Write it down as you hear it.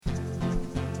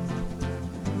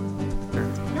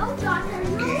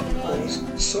Okay,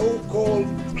 so-called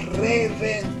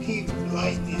preventive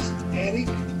blindness. Eric,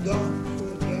 don't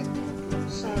forget to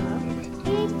say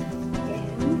preventive.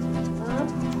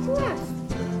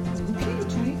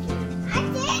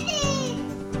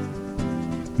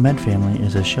 Med Family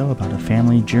is a show about a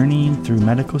family journeying through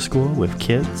medical school with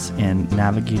kids and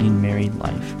navigating married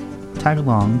life. Tag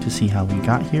along to see how we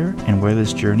got here and where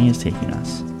this journey is taking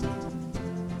us.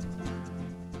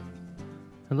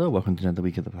 Hello, welcome to another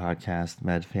week of the podcast,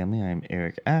 Med Family. I'm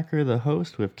Eric Acker, the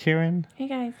host, with Karen. Hey,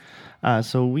 guys.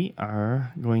 So we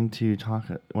are going to talk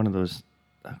one of those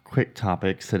quick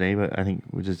topics today, but I think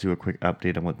we'll just do a quick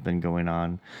update on what's been going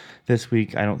on this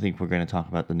week. I don't think we're going to talk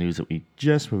about the news that we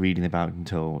just were reading about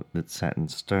until it's set in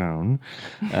stone.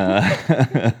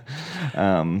 But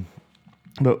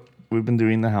we've been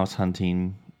doing the house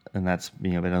hunting, and that's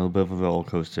been a little bit of a roller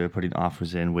coaster, putting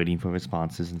offers in, waiting for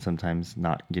responses, and sometimes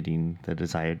not getting the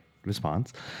desired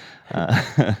response.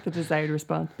 The desired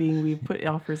response being we've put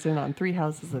offers in on 3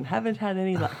 houses and haven't had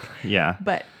any luck. Yeah.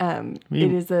 But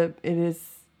it is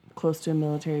close to a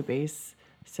military base,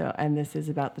 and this is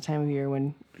about the time of year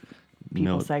when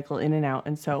people cycle in and out,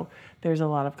 and so there's a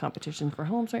lot of competition for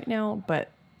homes right now.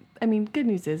 But I mean, good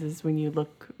news is when you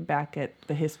look back at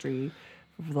the history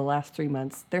for the last 3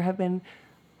 months, there have been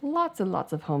lots and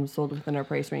lots of homes sold within our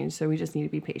price range, so we just need to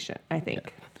be patient, I think.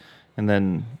 Yeah. And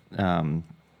then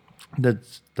that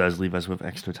does leave us with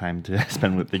extra time to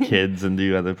spend with the kids and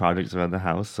do other projects around the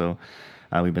house. So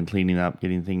we've been cleaning up,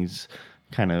 getting things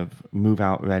kind of move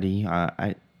out ready.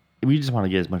 We just want to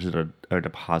get as much of our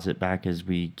deposit back as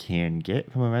we can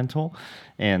get from a rental,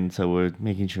 and so we're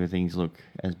making sure things look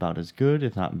about as good,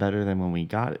 if not better, than when we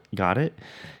got it.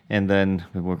 And then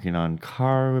we're working on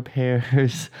car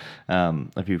repairs.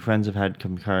 A few friends have had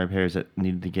car repairs that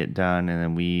needed to get done, and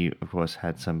then we, of course,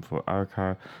 had some for our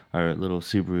car. Our little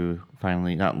Subaru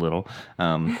finally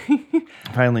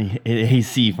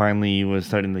AC finally was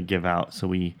starting to give out, so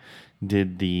we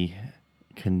did the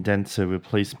condenser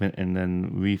replacement and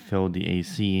then refilled the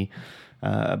AC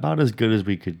about as good as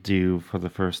we could do for the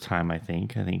first time. I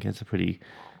think it's a pretty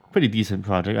decent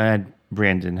project. I had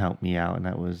Brandon help me out, and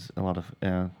that was a lot of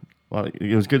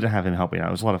it was good to have him helping out.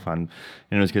 It was a lot of fun,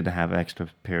 and it was good to have an extra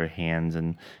pair of hands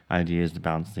and ideas to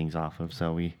bounce things off of.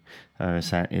 So we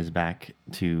Ascent is back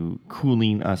to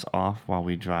cooling us off while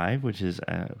we drive, which is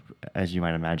as you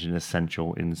might imagine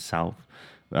essential in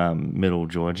middle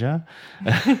Georgia,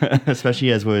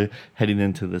 especially as we're heading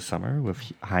into the summer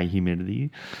with high humidity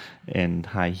and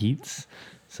high heats.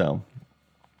 So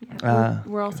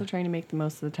we're also trying to make the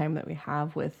most of the time that we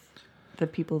have with the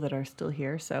people that are still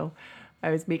here. So I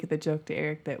was making the joke to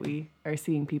Eric that we are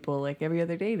seeing people like every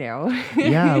other day now.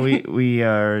 Yeah, we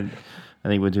are. I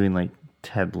think we're doing like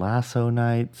Ted Lasso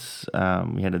nights.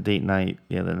 We had a date night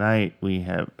the other night. We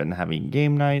have been having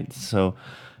game nights. So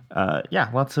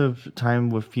lots of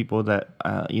time with people that,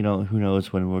 who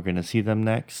knows when we're going to see them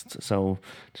next. So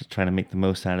just trying to make the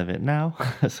most out of it now.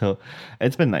 So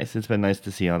it's been nice. It's been nice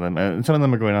to see all of them. And some of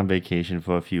them are going on vacation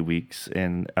for a few weeks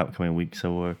in upcoming weeks.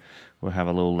 So we'll have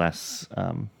a little less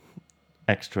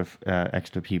extra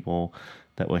people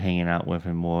that we're hanging out with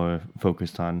and more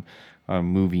focused on our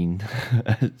moving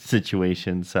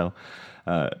situation. So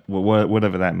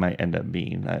whatever that might end up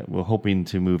being, we're hoping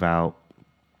to move out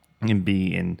and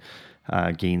be in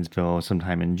Gainesville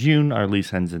sometime in June. Our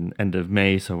lease ends in end of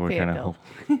May, so we're kind of...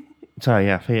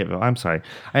 Fayetteville. I'm sorry.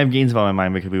 I have Gainesville in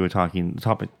mind because the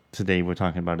topic today we're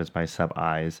talking about is my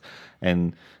sub-Is,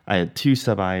 and I had 2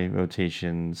 sub-I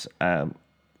rotations. I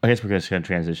guess we're just going to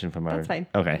transition from our... That's fine.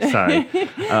 Okay, sorry.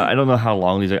 I don't know how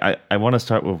long these are. I want to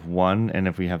start with one, and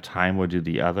if we have time, we'll do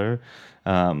the other.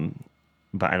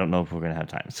 But I don't know if we're going to have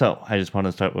time. So I just want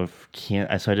to start with...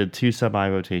 So I did 2 sub-I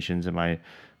rotations in my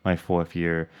 4th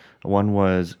year. One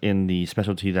was in the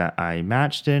specialty that I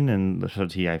matched in, and the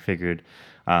specialty I figured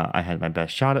I had my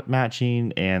best shot at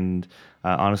matching. And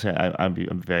honestly, I'm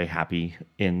very happy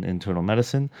in internal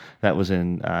medicine. That was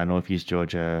in Northeast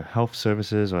Georgia Health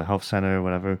Services or Health Center,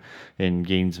 whatever, in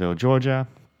Gainesville, Georgia.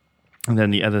 And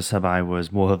then the other sub-I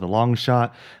was more of the long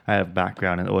shot. I have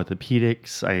background in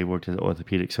orthopedics. I worked as an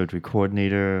orthopedic surgery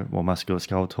coordinator,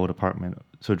 musculoskeletal department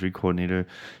surgery coordinator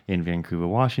in Vancouver,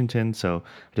 Washington. So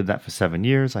I did that for 7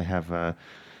 years. I have a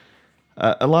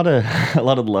lot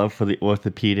of love for the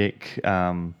orthopedic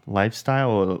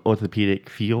lifestyle or orthopedic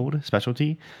field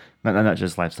specialty. Not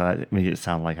just lifestyle. It makes it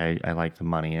sound like I like the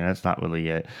money, and that's not really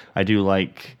it. I do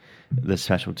like the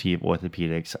specialty of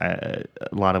orthopedics. A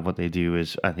lot of what they do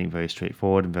is, I think, very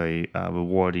straightforward and very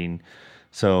rewarding.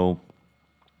 So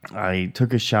I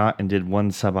took a shot and did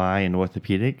one sub-I in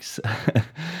orthopedics,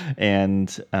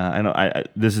 and I know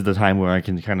this is the time where I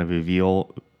can kind of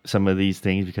reveal some of these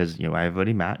things because I've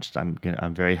already matched. I'm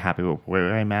very happy with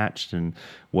where I matched and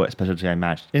what specialty I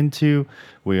matched into.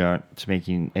 We aren't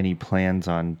making any plans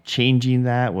on changing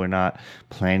that. We're not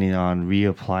planning on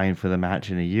reapplying for the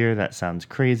match in a year. That sounds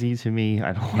crazy to me.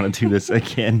 I don't want to do this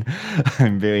again.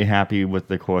 I'm very happy with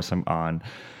the course I'm on.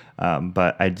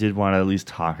 But I did want to at least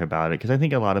talk about it because I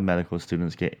think a lot of medical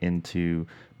students get into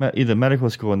either medical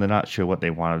school and they're not sure what they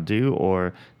want to do,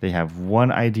 or they have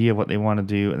one idea of what they want to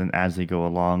do, and then as they go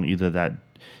along, either that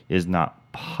is not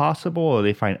possible or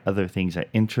they find other things that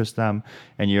interest them,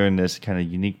 and you're in this kind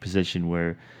of unique position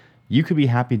where you could be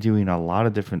happy doing a lot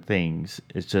of different things.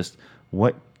 It's just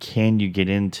what can you get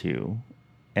into,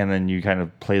 and then you kind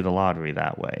of play the lottery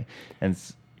that way. And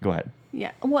go ahead.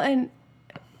 Yeah, well, and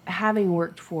having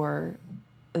worked for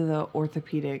the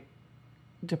orthopedic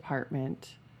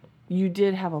department, you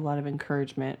did have a lot of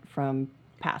encouragement from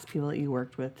past people that you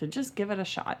worked with to just give it a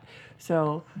shot.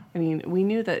 So, I mean, we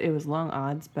knew that it was long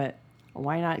odds, but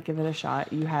why not give it a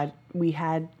shot? We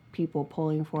had people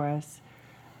pulling for us,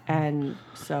 and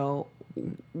so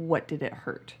what did it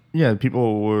hurt? Yeah,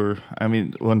 people were,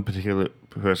 one particular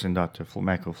person, Dr.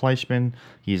 Michael Fleischman,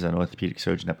 he's an orthopedic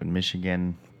surgeon up in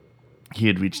Michigan. He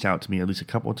had reached out to me at least a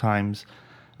couple of times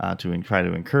to try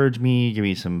to encourage me, give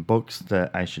me some books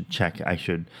that I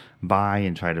should buy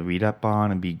and try to read up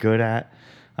on and be good at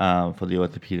for the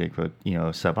orthopedic,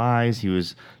 sub-Is. He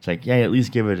was like, yeah, at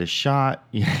least give it a shot.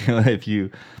 If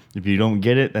you don't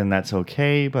get it, then that's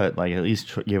okay, but at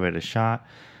least give it a shot.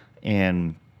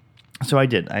 And so I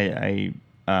did. I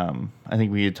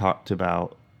think we had talked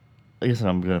about. I guess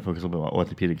I'm going to focus a little bit on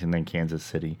orthopedics and then Kansas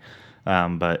City,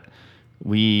 but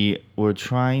we were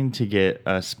trying to get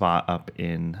a spot up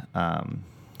in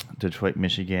Detroit,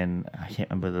 Michigan. I can't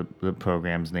remember the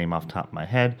program's name off the top of my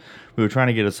head. We were trying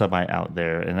to get a sub-I out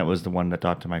there, and that was the one that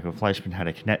Dr. Michael Fleischman had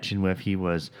a connection with. He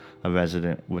was a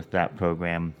resident with that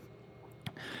program.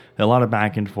 A lot of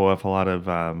back and forth, a lot of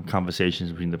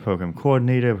conversations between the program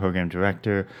coordinator, program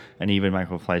director, and even Dr.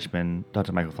 Michael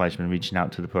Fleischman reaching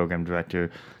out to the program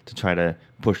director to try to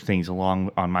push things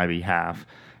along on my behalf.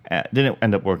 Didn't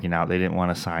end up working out. They didn't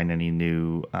want to sign any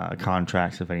new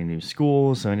contracts with any new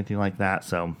schools or anything like that.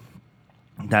 So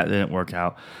that didn't work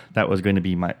out. That was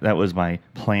my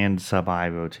planned sub-I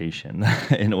rotation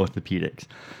in orthopedics.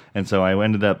 And so I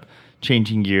ended up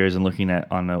changing gears and looking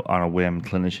at on a whim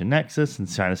Clinician Nexus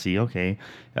and trying to see, okay,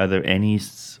 are there any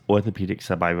orthopedic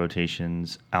sub-I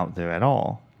rotations out there at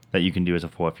all that you can do as a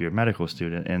fourth-year medical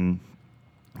student? And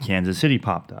Kansas City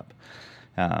popped up.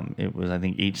 It was, I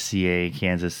think, HCA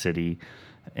Kansas City,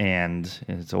 and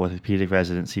it's an orthopedic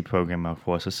residency program, of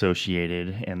course,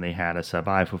 associated, and they had a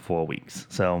sub-I for 4 weeks.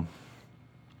 So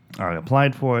I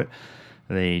applied for it.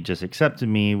 They just accepted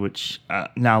me, which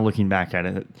now looking back at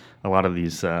it, a lot of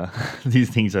these these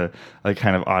things are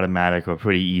kind of automatic or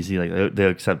pretty easy.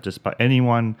 They'll accept just about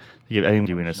anyone. They give anyone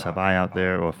doing a sub-I out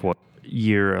there or a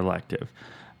 4-year elective.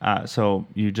 So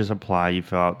you just apply, you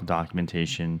fill out the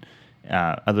documentation.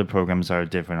 Other programs are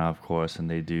different, of course, and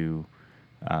they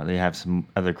have some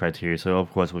other criteria. So,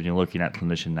 of course, when you're looking at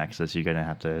Clinician Nexus, you're going to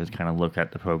have to kind of look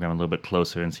at the program a little bit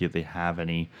closer and see if they have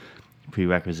any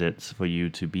prerequisites for you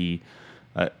to be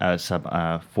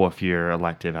a fourth-year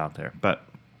elective out there. But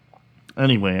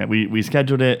anyway, we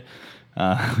scheduled it.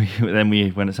 Then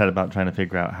we went and set about trying to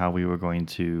figure out how we were going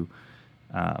to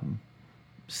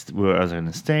where I was going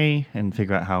to stay and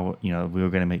figure out how we were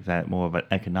going to make that more of an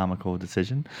economical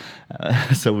decision.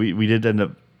 So we did end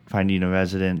up finding a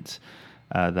resident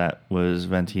that was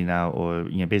renting out, or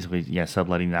basically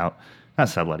subletting out. Not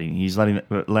subletting. He's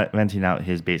renting out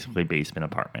his basically basement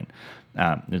apartment.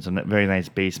 It's a very nice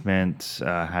basement.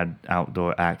 Had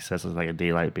outdoor access. It was like a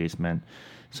daylight basement,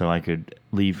 so I could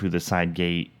leave through the side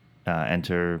gate.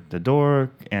 Enter the door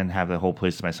and have the whole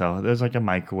place to myself. There's like a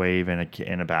microwave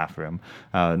and a bathroom,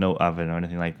 no oven or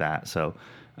anything like that. So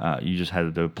you just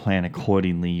had to plan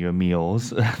accordingly your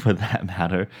meals for that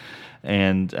matter.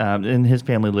 And his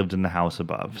family lived in the house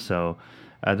above. So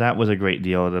that was a great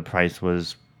deal. The price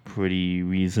was pretty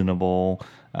reasonable.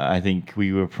 I think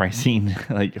we were pricing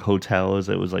like hotels.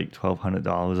 It was like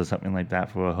 $1,200 or something like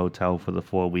that for a hotel for the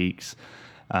 4 weeks.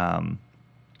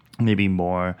 Maybe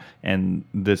more. And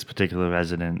this particular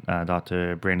resident,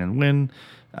 Dr. Brandon Wynn,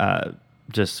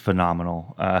 just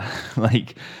phenomenal.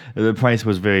 Like the price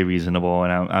was very reasonable,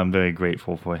 and I'm very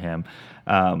grateful for him.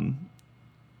 I'm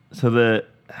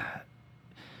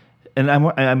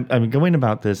going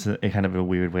about this in kind of a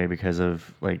weird way because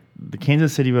of like the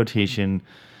Kansas City rotation.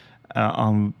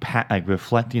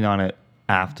 Reflecting on it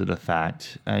after the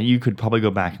fact. You could probably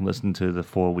go back and listen to the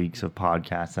 4 weeks of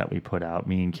podcasts that we put out.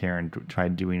 Me and Karen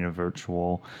tried doing a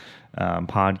virtual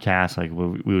podcast. Like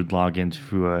we would log in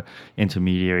through a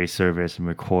intermediary service and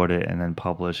record it and then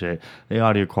publish it. The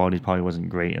audio quality probably wasn't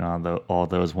great in all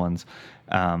those ones.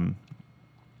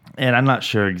 And I'm not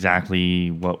sure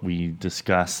exactly what we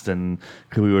discussed, and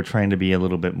because we were trying to be a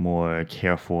little bit more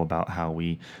careful about how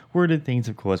we worded things,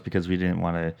 of course, because we didn't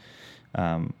want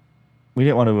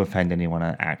to offend anyone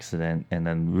on accident and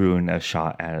then ruin a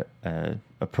shot at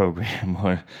a program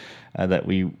or that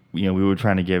we were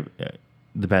trying to give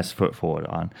the best foot forward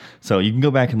on. So you can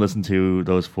go back and listen to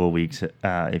those 4 weeks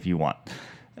if you want,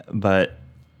 but.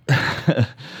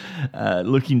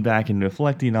 Looking back and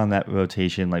reflecting on that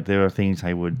rotation, like there are things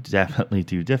I would definitely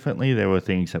do differently. There were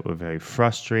things that were very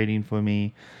frustrating for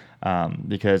me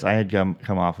because I had come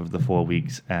off of the 4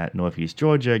 weeks at Northeast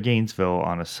Georgia, Gainesville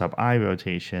on a sub-I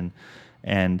rotation,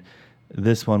 and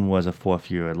this one was a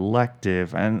 4th-year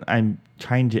elective. And I'm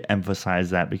trying to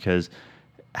emphasize that because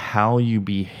how you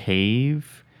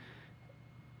behave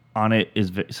on it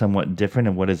is somewhat different,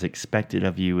 and what is expected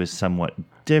of you is somewhat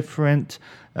different.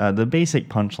 The basic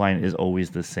punchline is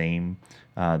always the same.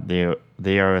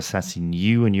 They are assessing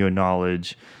you and your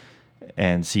knowledge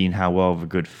and seeing how well of a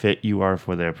good fit you are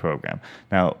for their program.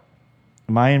 Now,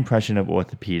 my impression of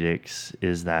orthopedics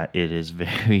is that it is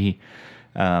very,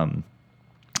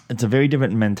 it's a very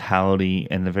different mentality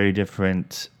and a very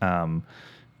different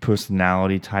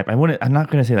personality type. I'm not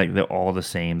going to say like they're all the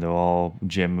same. They're all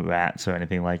gym rats or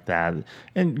anything like that.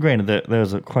 And granted,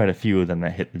 there's quite a few of them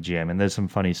that hit the gym, and there's some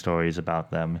funny stories about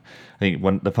them. I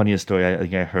think the funniest story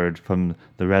I heard from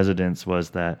the residents was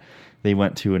that they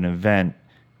went to an event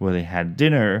where they had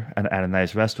dinner at a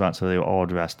nice restaurant, so they were all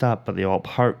dressed up, but they all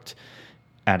parked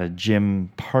at a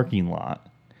gym parking lot.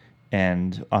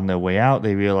 And on their way out,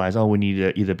 they realized, we need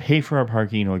to either pay for our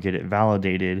parking or get it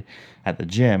validated at the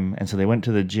gym. And so they went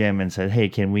to the gym and said, hey,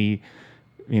 can we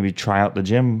maybe try out the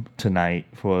gym tonight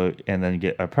and then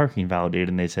get our parking validated?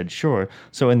 And they said, sure.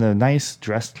 So in their nice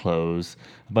dress clothes,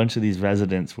 a bunch of these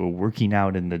residents were working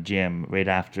out in the gym right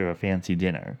after a fancy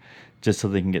dinner just so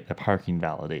they can get their parking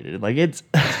validated. Like it's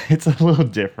a little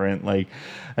different. Like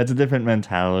it's a different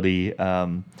mentality.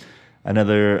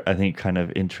 Another, I think, kind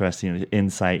of interesting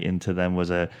insight into them was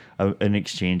an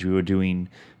exchange. We were doing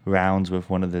rounds with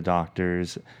one of the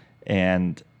doctors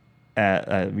and at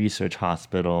a research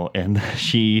hospital, and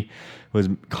she was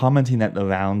commenting that the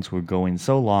rounds were going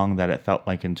so long that it felt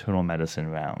like internal medicine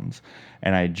rounds.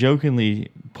 And I jokingly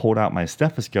pulled out my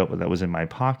stethoscope that was in my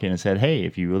pocket and said, hey,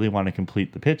 if you really want to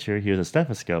complete the picture, here's a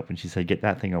stethoscope. And she said, get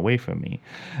that thing away from me.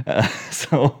 There's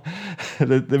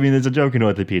a joke in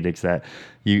orthopedics that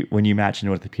when you match in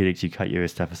orthopedics, you cut your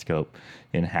stethoscope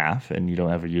in half and you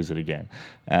don't ever use it again.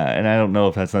 And I don't know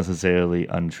if that's necessarily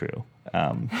untrue.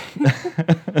 I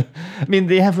mean,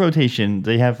 they have rotation.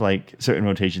 They have like certain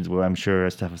rotations where I'm sure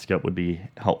a stethoscope would be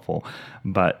helpful,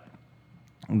 but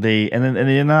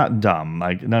they're not dumb.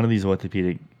 Like none of these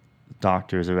orthopedic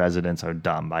doctors or residents are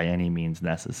dumb by any means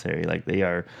necessary. Like they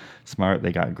are smart.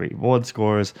 They got great board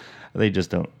scores. They just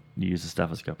don't use a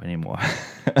stethoscope anymore.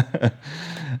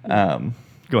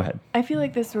 Go ahead. I feel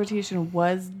like this rotation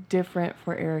was different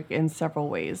for Eric in several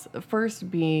ways. The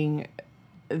first being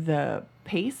the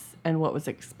pace and what was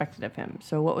expected of him.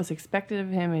 So what was expected of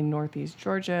him in Northeast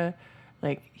Georgia,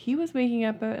 like he was waking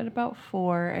up at about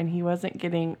 4 and he wasn't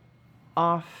getting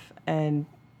off and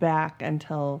back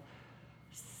until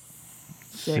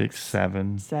 6,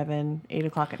 7, 8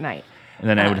 o'clock at night. And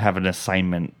then I would have an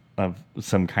assignment of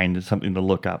some kind of something to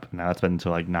look up. Now it's been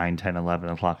until like 9, 10, 11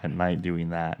 o'clock at night doing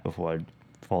that before I'd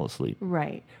fall asleep.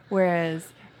 Right. Whereas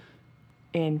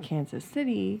in Kansas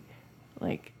City,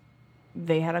 like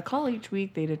they had a call each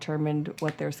week. They determined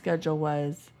what their schedule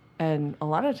was. And a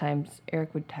lot of times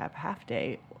Eric would have half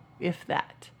day, if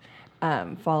that,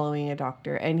 following a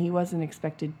doctor. And he wasn't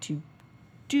expected to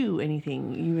do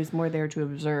anything. He was more there to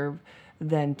observe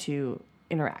than to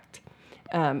interact.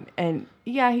 And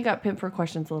yeah, he got pimped for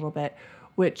questions a little bit,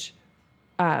 which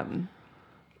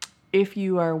if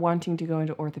you are wanting to go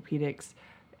into orthopedics,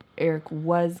 Eric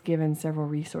was given several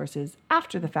resources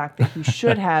after the fact that he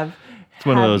should have it's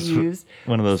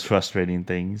one of those frustrating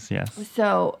things, yes.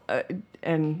 So,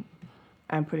 and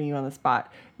I'm putting you on the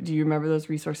spot. Do you remember those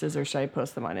resources, or should I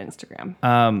post them on Instagram?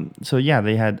 So yeah,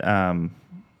 they had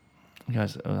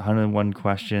 101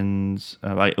 questions.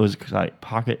 It was like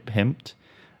pocket pimped.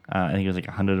 I think it was like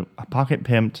 100 pocket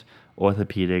pimped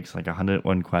orthopedics, like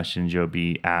 101 questions you'll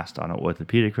be asked on an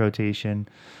orthopedic rotation.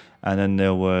 And then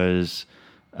there was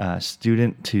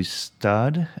Student to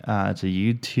Stud. It's a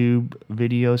YouTube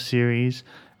video series.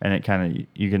 and it kind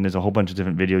of there's a whole bunch of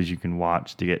different videos you can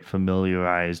watch to get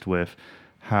familiarized with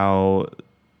how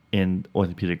in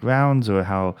orthopedic rounds or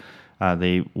how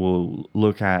they will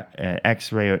look at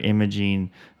X-ray or imaging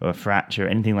or a fracture,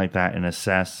 anything like that, and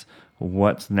assess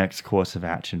what's the next course of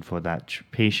action for that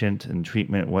patient and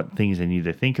treatment, what things they need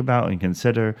to think about and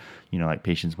consider, like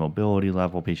patient's mobility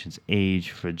level, patient's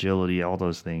age, fragility, all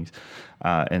those things.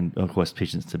 And of course,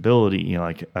 patient stability,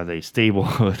 like are they stable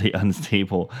or are they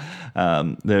unstable?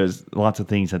 There's lots of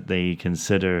things that they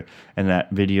consider, and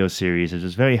that video series is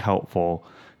just very helpful,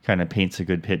 kind of paints a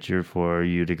good picture for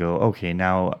you to go, okay,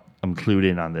 now I'm clued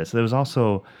in on this. There was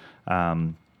also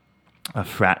a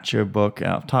fracture book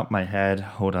off the top of my head.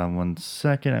 Hold on one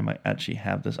second. I might actually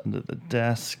have this under the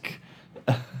desk.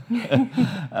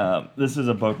 This is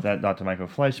a book that Dr. Michael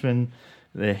Fleischman,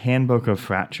 the Handbook of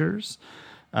Fractures.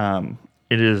 It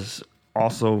is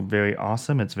also very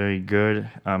awesome. It's very good,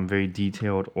 very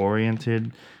detailed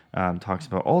oriented. Talks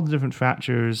about all the different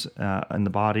fractures in the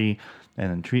body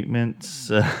and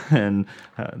treatments and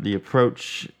the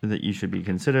approach that you should be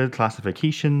considered,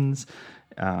 classifications,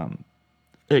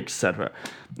 etc.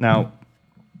 Now,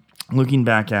 looking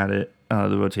back at it,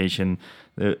 the rotation,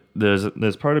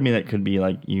 there's part of me that could be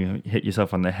like, you hit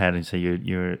yourself on the head and say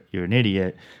you're an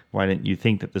idiot. Why didn't you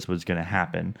think that this was going to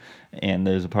happen? And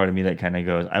there's a part of me that kind of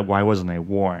goes, why wasn't I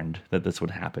warned that this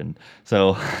would happen?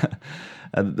 So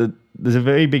there's a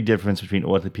very big difference between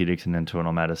orthopedics and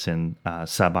internal medicine,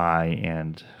 sub-I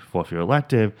and fourth year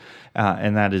elective,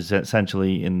 and that is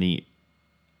essentially in the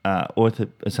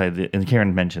and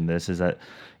Karen mentioned this, is that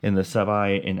in the sub-I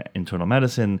in internal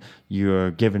medicine, you're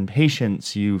given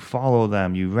patients, you follow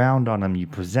them, you round on them, you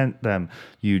present them,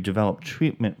 you develop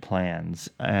treatment plans,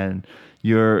 and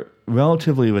you're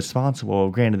relatively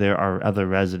responsible. Granted, there are other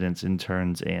residents,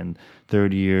 interns, and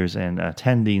third years and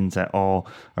attendings that all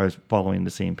are following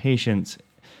the same patients,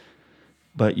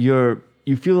 but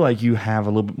you feel like you have a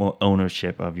little bit more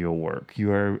ownership of your work.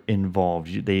 You are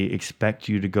involved. They expect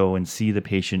you to go and see the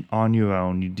patient on your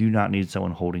own. You do not need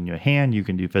someone holding your hand. You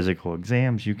can do physical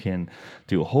exams. You can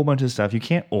do a whole bunch of stuff. You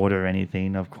can't order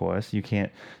anything, of course. You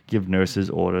can't give nurses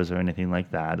orders or anything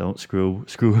like that. Don't screw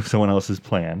with someone else's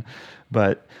plan.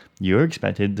 But you're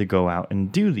expected to go out and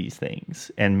do these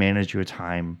things and manage your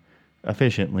time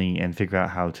efficiently and figure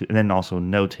out how to, and then also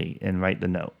notate and write the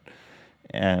note.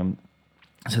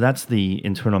 So that's the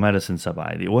internal medicine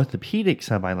sub-I. The orthopedic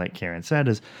sub-I, like Karen said,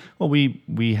 is, well,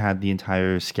 we had the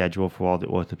entire schedule for all the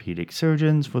orthopedic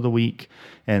surgeons for the week,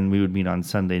 and we would meet on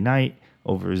Sunday night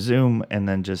over Zoom and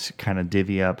then just kind of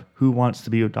divvy up who wants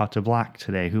to be with Dr. Black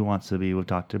today, who wants to be with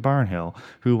Dr. Barnhill,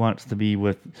 who wants to be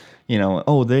with,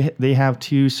 they have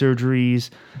 2 surgeries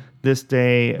this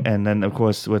day. And then, of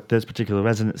course, with this particular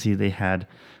residency, they had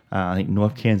I think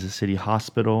North Kansas City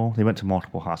Hospital. They went to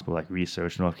multiple hospitals, like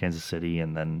Research, North Kansas City,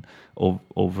 and then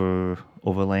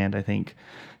Overland, I think.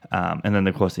 And then,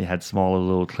 of course, they had smaller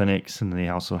little clinics, and they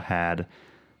also had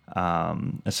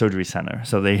a surgery center.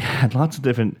 So they had lots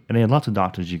of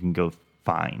doctors you can go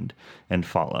find and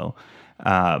follow.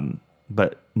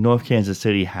 But North Kansas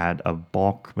City had a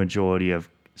bulk majority of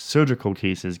surgical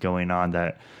cases going on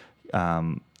that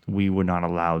we were not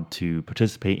allowed to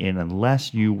participate in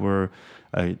unless you were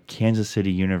a Kansas City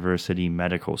University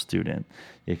medical student.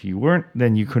 If you weren't,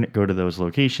 then you couldn't go to those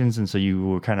locations, and so you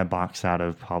were kind of boxed out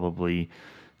of probably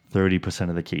 30%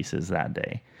 of the cases that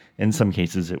day. In some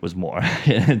cases, it was more.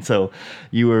 And so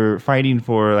you were fighting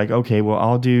for, like, okay, well,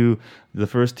 I'll do the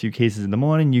first 2 cases in the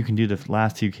morning, you can do the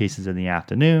last 2 cases in the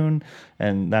afternoon,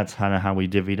 and that's kind of how we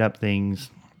divvied up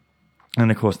things. And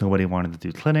of course, nobody wanted to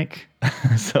do clinic.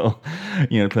 So,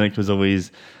 clinic was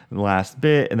always the last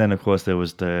bit. And then, of course, there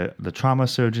was the trauma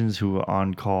surgeons who were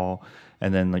on call.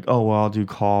 And then, like, oh, well, I'll do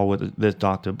call with this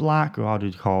Dr. Black, or I'll do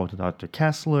call with Dr.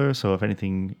 Kessler. So if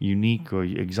anything unique or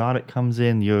exotic comes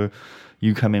in, you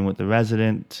come in with the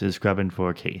resident to scrub in for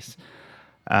a case.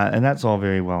 And that's all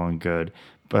very well and good.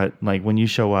 But, like, when you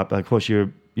show up, of course, you're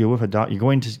with you're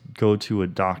going to go to a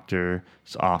doctor's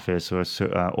office or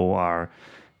OR.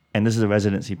 And this is a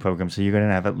residency program, so you're going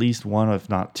to have at least 1, if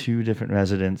not 2, different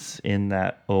residents in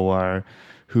that OR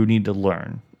who need to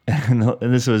learn. And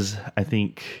this was, I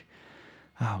think,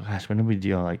 when did we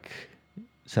deal? Like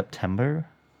September?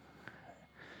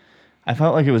 I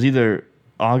felt like it was either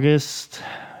August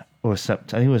or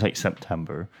September. I think it was like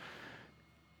September.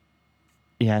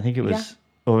 Yeah, I think it was. Yeah.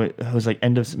 Or it was like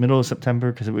middle of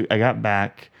September, because I got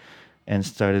back and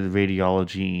started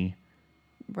radiology.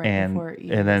 Right,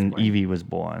 and then Evie was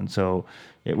born. So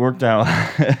it worked out.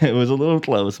 It was a little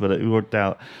close, but it worked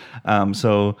out.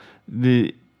 So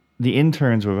the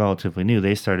interns were relatively new.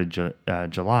 They started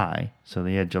July. So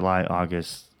they had July,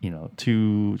 August,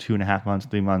 2.5 months,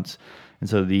 3 months. And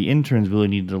so the interns really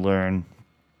needed to learn.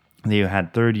 They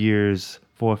had 3rd years,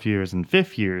 4th years, and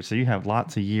 5th years. So you have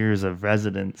lots of years of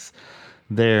residents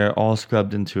there all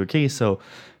scrubbed into a case. So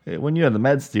when you're the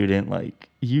med student, like,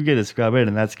 you get to scrub it,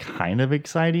 and that's kind of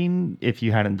exciting if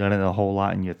you hadn't done it a whole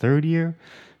lot in your 3rd year.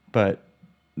 But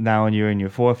now when you're in your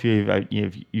 4th year,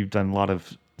 you've done a lot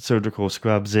of surgical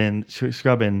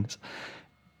scrub-ins,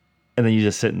 and then you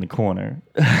just sit in the corner.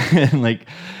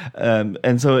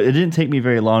 And so it didn't take me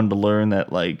very long to learn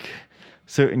that, like,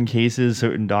 certain cases,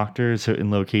 certain doctors,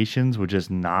 certain locations were just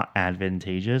not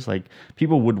advantageous. Like,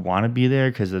 people would want to be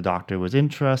there because the doctor was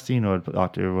interesting, or the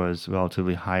doctor was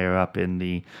relatively higher up in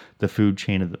the food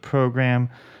chain of the program.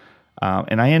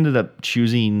 And I ended up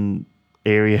choosing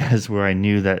areas where I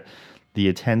knew that the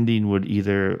attending would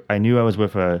I knew I was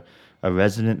with a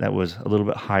resident that was a little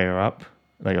bit higher up,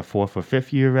 like a 4th or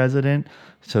 5th year resident,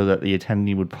 so that the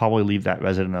attending would probably leave that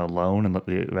resident alone and let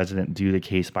the resident do the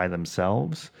case by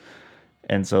themselves.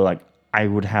 And so, like, I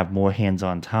would have more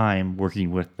hands-on time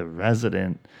working with the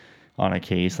resident on a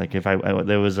case. Like, if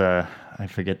there was I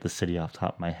forget the city off the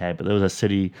top of my head, but there was a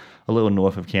city a little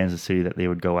north of Kansas City that they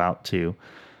would go out to.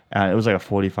 It was like a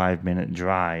 45-minute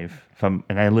drive and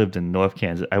I lived in North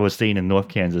Kansas. I was staying in North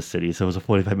Kansas City, so it was a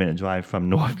 45-minute drive from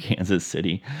North Kansas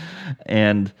City.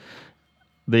 And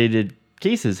they did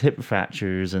cases, hip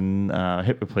fractures and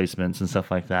hip replacements and stuff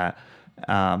like that.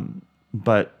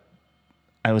 But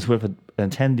I was with an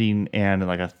attending and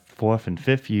like a 4th and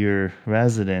 5th year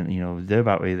resident. They're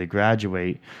about ready to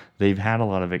graduate. They've had a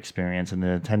lot of experience, and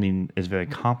the attending is very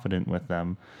confident with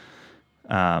them.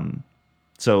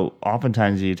 So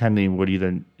oftentimes the attending would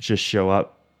either just show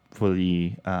up for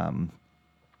the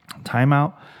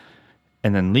timeout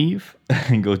and then leave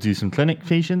and go do some clinic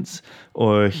patients,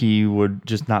 or he would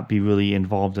just not be really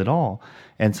involved at all.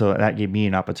 And so that gave me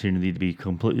an opportunity to be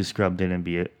completely scrubbed in and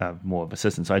be more of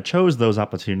assistant. So I chose those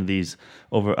opportunities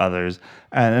over others.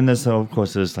 And then of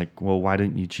course, there's like, well, why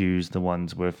didn't you choose the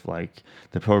ones with like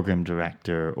the program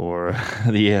director or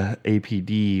the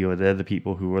APD or the other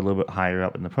people who were a little bit higher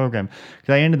up in the program?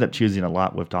 Because I ended up choosing a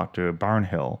lot with Dr.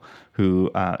 Barnhill,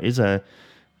 who is how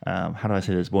do I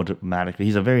say this more diplomatically?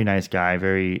 He's a very nice guy.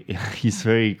 He's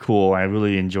very cool. I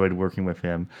really enjoyed working with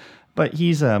him. But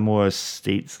he's a more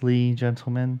stately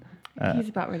gentleman. He's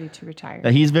about ready to retire.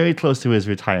 He's very close to his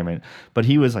retirement. But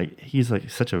he's like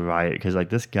such a riot, because like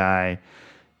this guy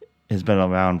has been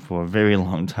around for a very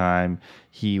long time.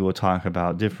 He would talk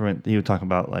about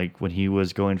like when he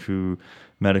was going through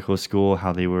medical school,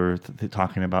 how they were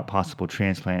talking about possible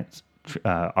transplants,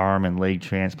 arm and leg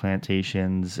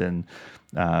transplantations, and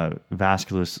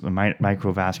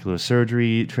microvascular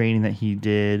surgery training that he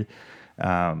did.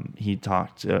 He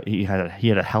talked. He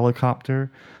had a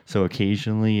helicopter, so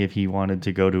occasionally, if he wanted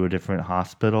to go to a different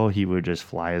hospital, he would just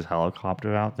fly his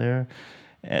helicopter out there.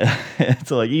 And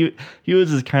so like he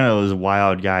was just kind of this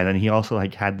wild guy. Then he also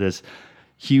like had this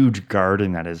huge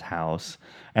garden at his house.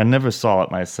 I never saw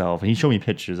it myself, and he showed me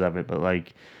pictures of it. But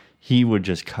like he would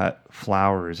just cut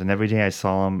flowers, and every day I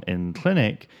saw him in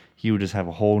clinic, he would just have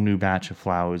a whole new batch of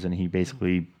flowers, and he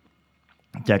basically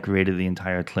decorated the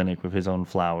entire clinic with his own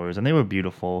flowers, and they were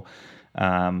beautiful.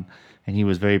 And he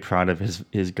was very proud of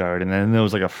his garden. And then there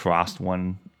was like a frost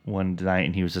one night,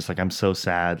 and he was just like, "I'm so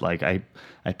sad. Like I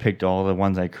picked all the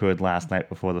ones I could last night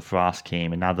before the frost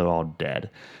came, and now they're all dead."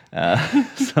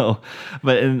 He's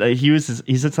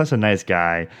such a nice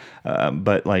guy,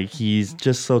 but like he's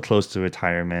just so close to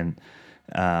retirement.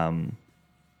 And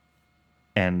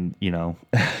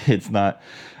it's not.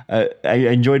 I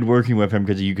enjoyed working with him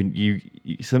because you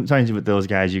sometimes with those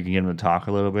guys you can get them to talk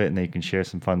a little bit and they can share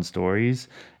some fun stories,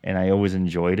 and I always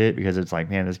enjoyed it because it's like,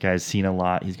 man, this guy's seen a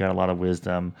lot, he's got a lot of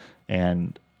wisdom,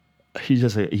 and he's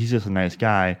just a nice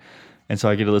guy, and so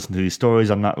I get to listen to these stories.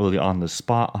 I'm not really on the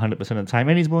spot 100% of the time,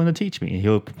 and he's willing to teach me.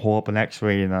 He'll pull up an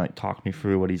X-ray and like talk me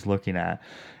through what he's looking at,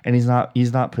 and he's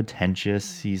not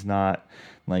pretentious. He's not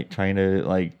like trying to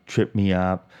like trip me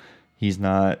up. He's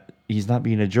not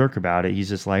being a jerk about it. He's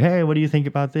just like, hey, what do you think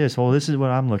about this? Well, this is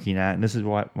what I'm looking at, and this is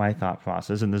what my thought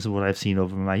process, and this is what I've seen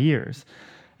over my years.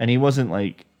 And he wasn't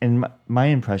like, in my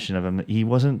impression of him, he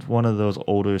wasn't one of those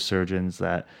older surgeons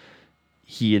that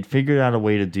he had figured out a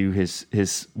way to do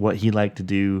his what he liked to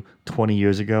do 20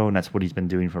 years ago, and that's what he's been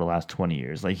doing for the last 20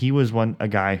 years. Like he was a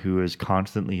guy who is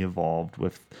constantly evolved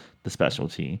with the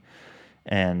specialty,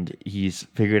 and he's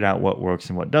figured out what works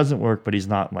and what doesn't work, but he's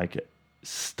not like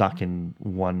stuck in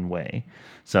one way.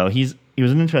 So he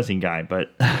was an interesting guy. But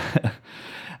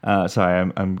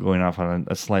sorry, I'm going off on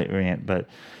a slight rant, but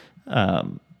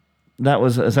that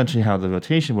was essentially how the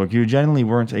rotation worked. You generally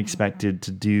weren't expected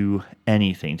to do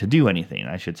anything,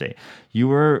 I should say. You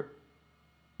were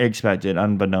expected,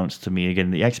 unbeknownst to me,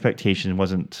 again, the expectation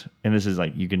wasn't, and this is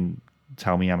like, you can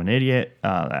tell me I'm an idiot,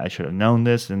 I should have known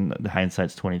this, and the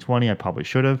hindsight's 2020, I probably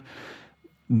should have.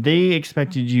 They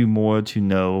expected you more to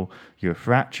know your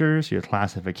fractures, your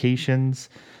classifications,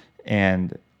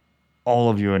 and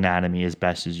all of your anatomy as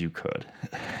best as you could.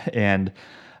 And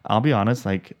I'll be honest,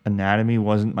 like, anatomy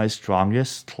wasn't my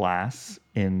strongest class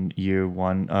in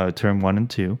term 1 and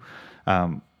 2.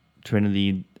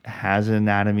 Trinity has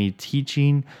anatomy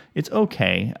teaching. It's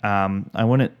okay. I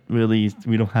wouldn't really.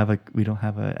 We don't have an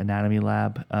anatomy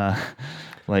lab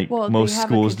like most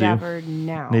schools do.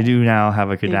 Now. They do now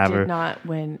have a cadaver. They did not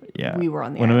when we were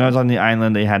on the when island. I was on the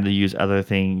island, they had to use other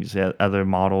things, other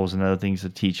models and other things to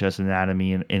teach us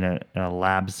anatomy in a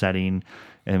lab setting.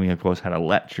 And we, of course, had a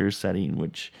lecture setting,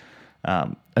 which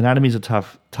anatomy is a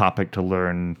tough topic to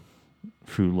learn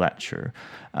through lecture.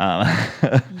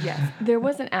 Yes, there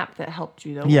was an app that helped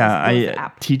you though. Yeah,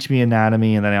 Teach Me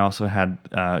Anatomy, and then I also had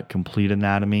Complete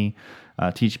Anatomy.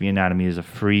 Teach Me Anatomy is a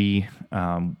free.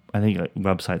 I think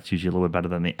website's usually a little bit better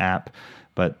than the app,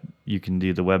 but you can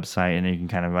do the website and you can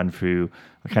kind of run through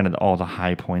kind of all the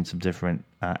high points of different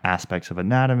aspects of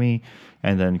anatomy.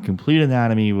 And then Complete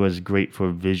Anatomy was great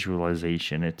for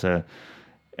visualization.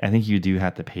 I think you do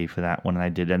have to pay for that one, and I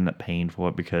did end up paying for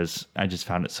it because I just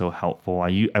found it so helpful.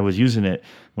 I was using it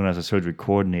when I was a surgery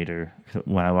coordinator.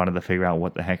 When I wanted to figure out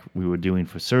what the heck we were doing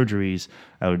for surgeries,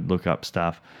 I would look up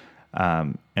stuff.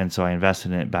 And so I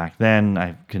invested in it back then.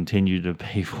 I continued to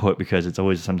pay for it because it's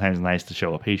always sometimes nice to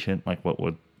show a patient like what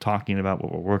we're talking about,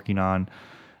 what we're working on,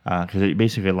 because it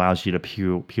basically allows you to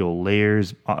peel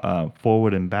layers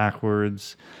forward and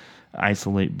backwards,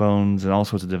 isolate bones, and all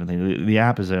sorts of different things. The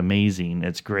app is amazing.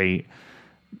 It's great.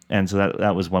 And so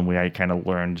that was one way I kind of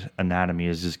learned anatomy,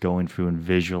 is just going through and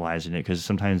visualizing it, because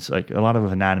sometimes like a lot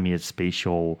of anatomy is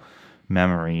spatial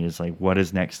memory. Is like what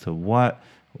is next to what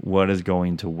is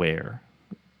going to where.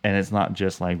 And it's not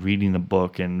just like reading the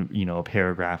book and, a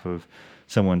paragraph of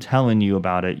someone telling you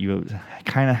about it. You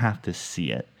kind of have to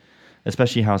see it,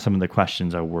 especially how some of the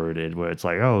questions are worded, where it's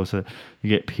like, oh, so you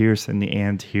get pierced in the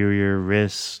anterior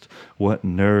wrist. What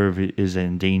nerve is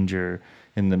in danger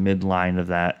in the midline of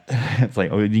that? It's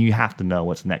like, oh, you have to know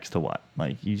what's next to what.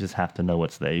 Like, you just have to know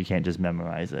what's there. You can't just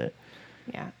memorize it.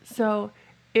 Yeah. So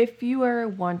if you are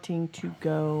wanting to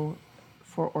go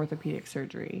for orthopedic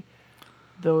surgery,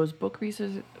 those book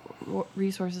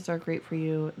resources are great for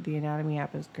you. The anatomy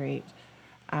app is great.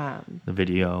 The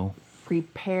video.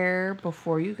 Prepare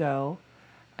before you go,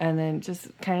 and then just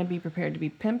kind of be prepared to be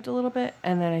pimped a little bit.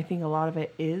 And then I think a lot of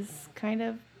it is kind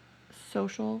of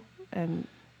social and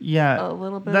a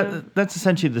little bit that's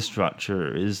essentially the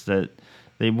structure, is that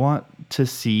they want to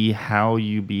see how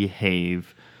you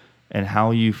behave and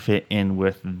how you fit in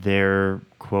with their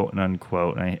quote and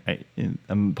unquote, and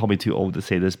I'm probably too old to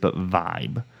say this, but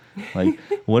vibe. Like,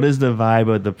 what is the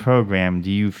vibe of the program? Do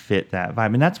you fit that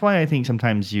vibe? And that's why I think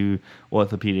sometimes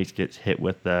orthopedics gets hit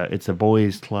with it's a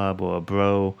boys club or a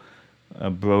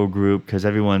bro group, because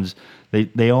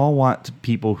they all want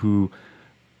people who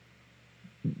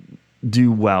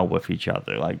do well with each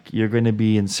other. Like, you're going to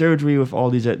be in surgery with all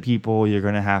these people. You're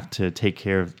going to have to take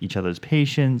care of each other's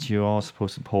patients. You're all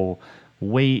supposed to pull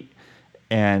weight,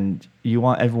 and you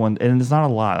want everyone. And it's not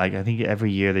a lot. Like, I think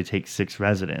every year they take 6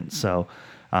 residents. So,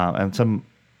 and some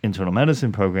internal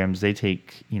medicine programs, they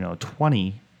take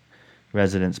 20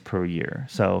 residents per year.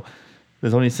 So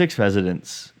there's only 6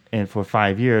 residents, and for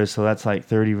 5 years, so that's like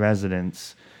 30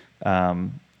 residents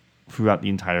throughout the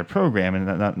entire program,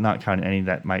 and not counting any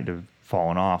that might have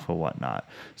fallen off or whatnot.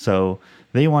 So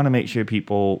they want to make sure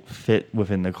people fit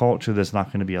within the culture. There's not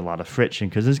going to be a lot of friction,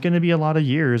 because there's going to be a lot of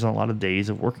years, a lot of days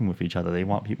of working with each other. They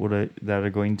want people that are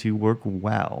going to work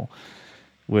well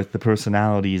with the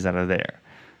personalities that are there.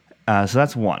 So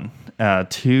that's 1.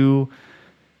 2,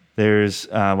 there's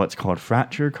what's called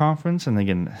Fracture Conference. And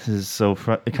again, this is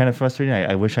kind of frustrating.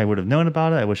 I wish I would have known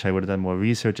about it. I wish I would have done more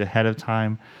research ahead of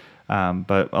time.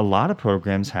 But a lot of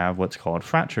programs have what's called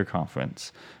Fracture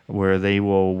Conference, where they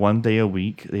will, 1 day a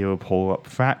week, they will pull up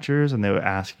fractures, and they will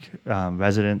ask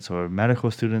residents or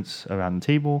medical students around the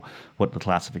table what the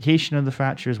classification of the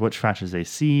fractures, which fractures they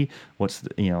see,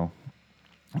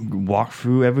 walk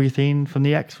through everything from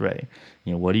the x-ray.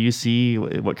 What do you see?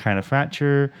 What kind of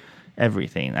fracture?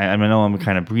 Everything. I know I'm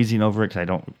kind of breezing over it because I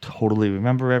don't totally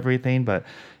remember everything, but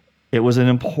it was an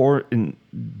important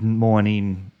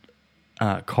morning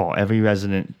call. Every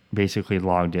resident basically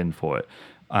logged in for it.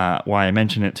 Why I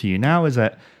mention it to you now is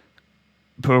that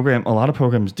a lot of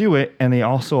programs do it, and they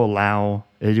also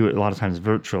they do it a lot of times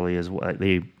virtually as well.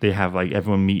 They have like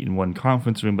everyone meet in one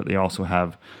conference room, but they also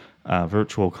have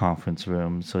virtual conference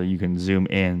rooms, so you can Zoom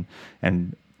in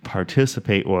and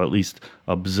participate or at least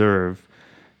observe.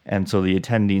 And so the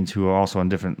attendees who are also in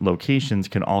different locations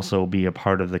can also be a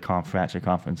part of the fracture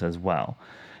conference as well.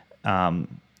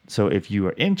 So if you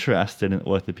are interested in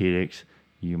orthopedics,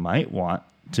 you might want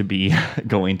to be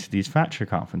going to these fracture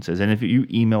conferences. And if you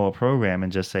email a program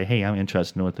and just say, hey, I'm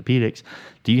interested in orthopedics,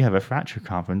 do you have a fracture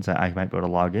conference that I might be able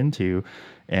to log into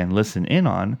and listen in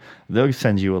on? They'll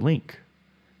send you a link.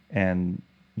 And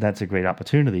that's a great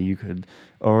opportunity. You could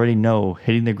already know,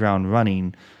 hitting the ground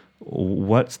running,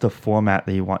 what's the format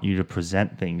they want you to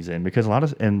present things in. Because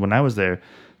and when I was there,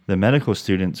 the medical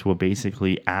students were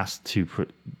basically asked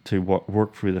to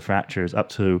work through the fractures up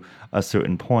to a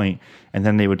certain point, and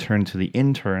then they would turn to the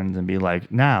interns and be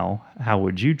like, now, how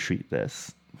would you treat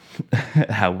this?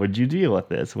 How would you deal with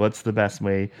this? What's the best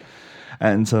way?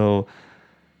 And so,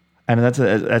 and that's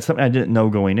something I didn't know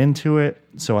going into it,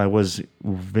 so I was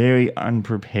very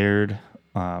unprepared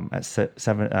at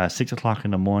 6 o'clock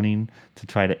in the morning to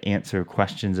try to answer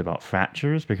questions about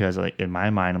fractures, because like in my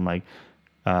mind, I'm like,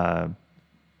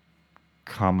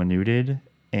 comminuted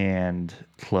and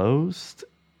closed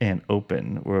and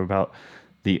open were about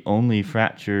the only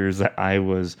fractures that I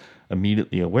was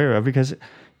immediately aware of, because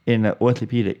in an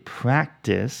orthopedic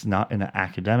practice, not in an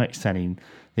academic setting,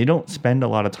 they don't spend a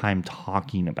lot of time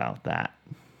talking about that.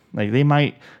 Like they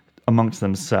might amongst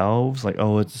themselves, like,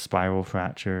 oh, it's a spiral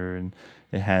fracture and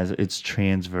it's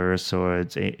transverse or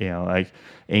it's like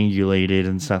angulated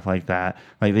and stuff like that.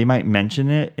 Like they might mention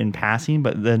it in passing,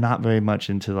 but they're not very much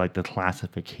into like the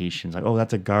classifications. Like, oh,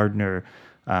 that's a Gardner,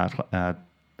 I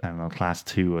don't know, class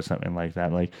 2 or something like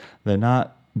that. Like they're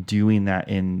not doing that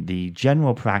in the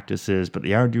general practices, but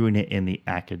they are doing it in the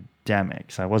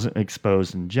academics. I wasn't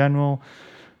exposed in general.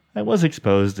 I was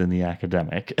exposed in the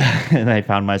academic, and I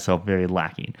found myself very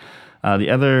lacking. The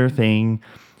other thing,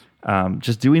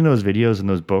 just doing those videos and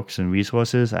those books and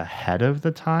resources ahead of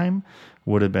the time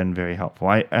would have been very helpful.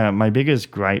 My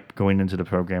biggest gripe going into the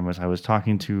program was I was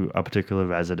talking to a particular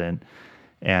resident,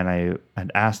 and I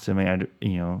had asked him,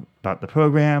 about the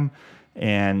program,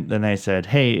 and then I said,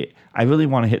 hey, I really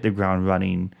want to hit the ground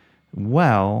running.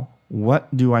 Well,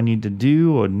 what do I need to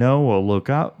do or know or look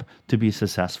up to be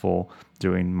successful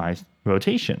during my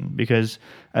rotation? Because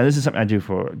this is something I do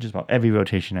for just about every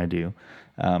rotation I do.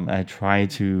 I try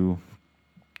to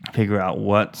figure out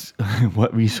what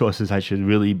resources I should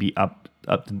really be up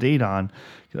to date on.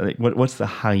 Like what's the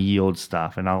high yield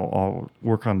stuff, and I'll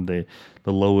work on the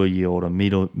lower yield or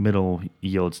middle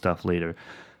yield stuff later.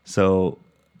 So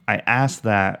I asked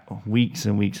that weeks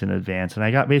and weeks in advance, and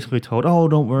I got basically told, oh,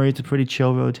 don't worry, it's a pretty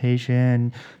chill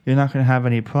rotation. You're not going to have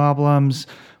any problems.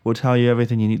 We'll tell you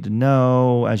everything you need to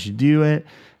know as you do it.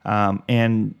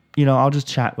 And I'll just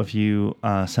chat with you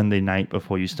Sunday night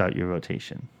before you start your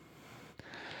rotation.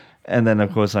 And then,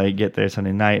 of course, I get there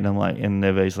Sunday night, and I'm like, and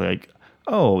they're basically like,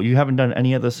 oh, you haven't done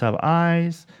any other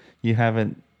sub-Is? You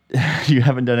haven't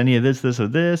done any of this, or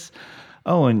this?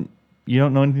 Oh, and you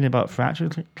don't know anything about fracture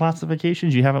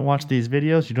classifications? You haven't watched these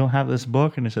videos? You don't have this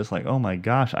book? And it's just like, oh my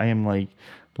gosh, I am like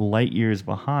light years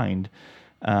behind.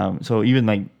 So even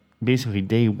like basically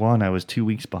day one, I was 2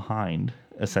 weeks behind,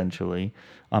 essentially,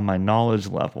 on my knowledge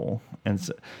level. And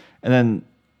then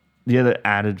the other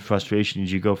added frustration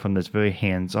is you go from this very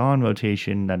hands-on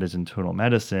rotation that is internal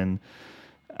medicine,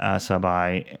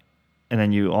 sub-I, and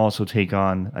then you also take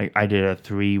on, I did a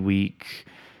 3-week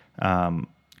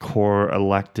core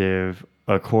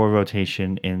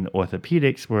rotation in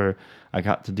orthopedics where I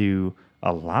got to do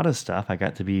a lot of stuff. I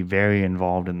got to be very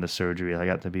involved in the surgery. I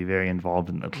got to be very involved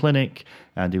in the clinic,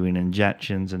 doing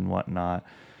injections and whatnot.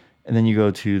 And then you go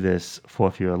to this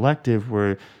 4th-year elective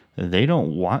where they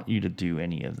don't want you to do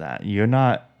any of that. You're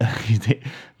not,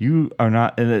 you are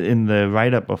not in the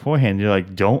write-up beforehand. You're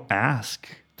like, don't ask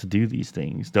to do these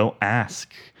things. Don't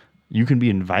ask. You can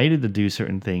be invited to do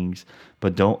certain things,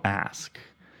 but don't ask.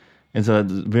 And so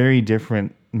it's a very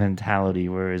different mentality,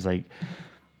 whereas like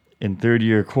in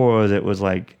 3rd-year cores, it was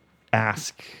like,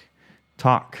 ask,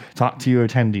 talk to your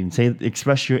attending,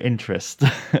 express your interest.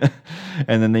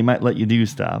 And then they might let you do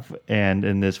stuff. And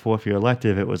in this 4th-year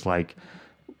elective, it was like,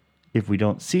 if we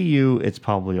don't see you, it's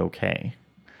probably okay.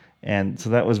 And so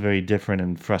that was very different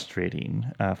and frustrating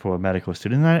for a medical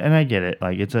student. And I get it.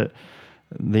 Like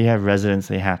they have residents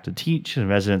they have to teach and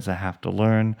residents that have to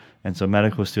learn. And so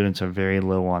medical students are very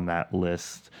low on that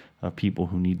list of people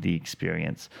who need the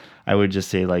experience. I would just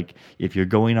say, like, if you're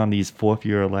going on these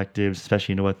fourth-year electives,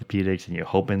 especially in orthopedics, and you're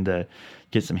hoping to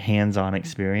get some hands-on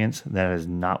experience, that is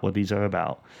not what these are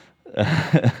about.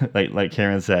 like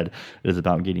Karen said, it is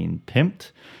about getting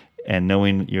pimped and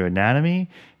knowing your anatomy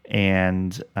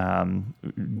and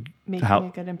making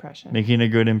a good impression. Making a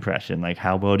good impression. Like,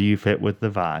 how well do you fit with the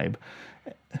vibe?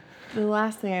 The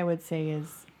last thing I would say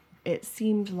is it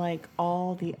seemed like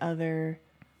all the other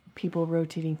people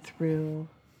rotating through,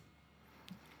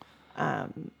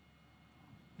 that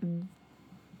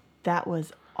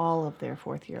was all of their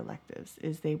fourth-year electives,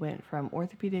 is they went from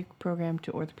orthopedic program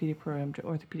to orthopedic program to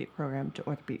orthopedic program to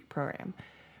orthopedic program,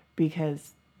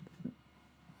 because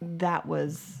that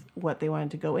was what they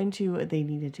wanted to go into. They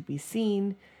needed to be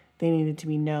seen. They needed to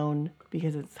be known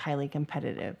because it's highly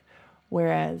competitive.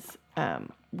 Whereas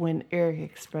when Eric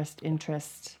expressed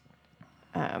interest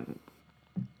as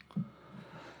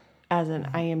an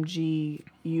IMG,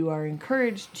 you are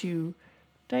encouraged to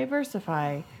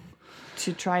diversify,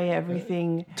 to try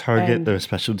everything. Target those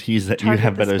specialties that you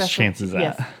have better chances at.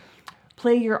 Yes.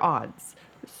 Play your odds.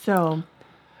 So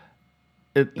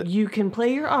you can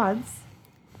play your odds,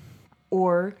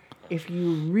 or if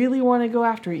you really want to go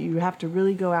after it, you have to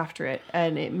really go after it,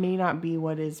 and it may not be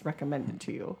what is recommended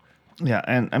to you. Yeah,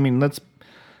 and I mean, let's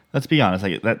be honest.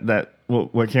 Like that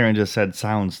what Karen just said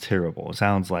sounds terrible. It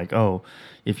sounds like, oh,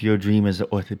 if your dream is an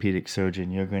orthopedic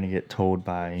surgeon, you're going to get told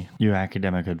by your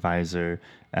academic advisor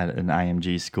at an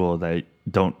IMG school that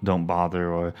don't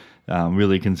bother or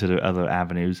really consider other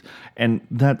avenues. And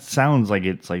that sounds like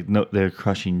it's like, no, they're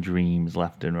crushing dreams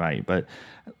left and right. But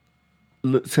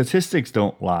statistics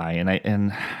don't lie,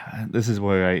 and this is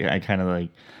where I kind of like,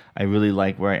 I really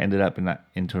like where I ended up in that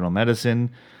internal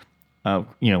medicine.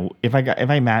 If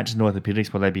I matched in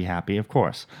orthopedics, would I be happy? Of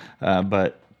course,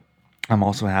 but I'm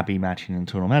also happy matching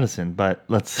internal medicine. But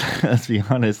let's be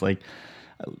honest, like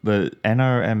the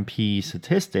NRMP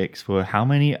statistics for how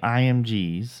many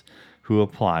IMGs who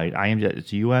applied,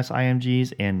 it's US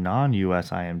IMGs and non-US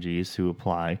IMGs who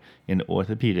apply in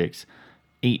orthopedics,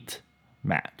 8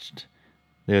 matched.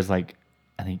 There's like,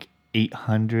 I think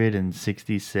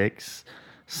 866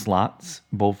 slots,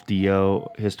 both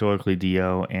historically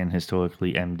DO and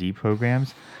historically MD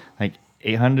programs, like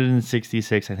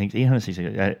 866, I think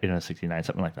 869,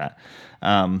 something like that.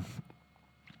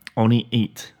 Only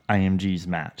 8 IMGs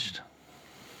matched.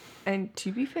 And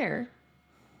to be fair,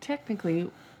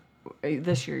 technically,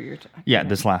 this year you're talking. Yeah,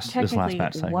 this last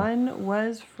match cycle. One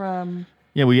was from.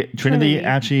 Yeah, Trinity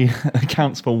actually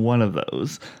accounts for one of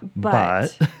those,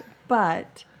 but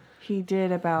he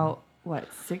did about.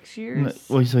 What, 6 years?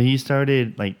 Well, so he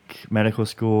started like medical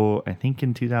school, I think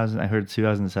in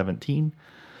 2017.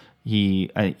 He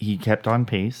kept on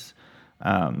pace.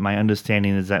 My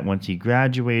understanding is that once he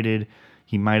graduated,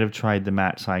 he might have tried the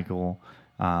match cycle.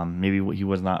 Maybe he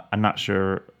was not. I'm not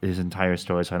sure his entire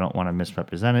story, so I don't want to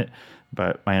misrepresent it.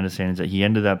 But my understanding is that he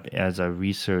ended up as a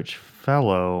research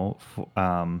fellow for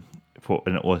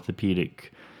an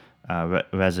orthopedic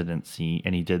residency,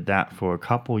 and he did that for a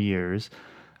couple years.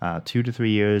 2 to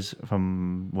 3 years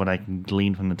from what I can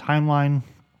glean from the timeline.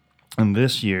 And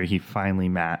this year, he finally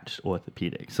matched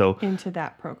orthopedics. So into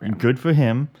that program. Good for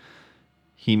him.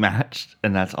 He matched,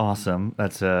 and that's awesome.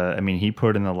 He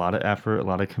put in a lot of effort, a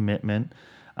lot of commitment.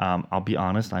 I'll be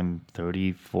honest, I'm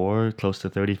 34, close to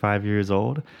 35 years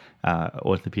old.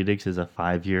 Orthopedics is a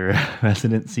 5-year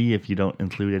residency if you don't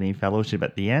include any fellowship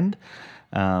at the end.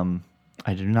 I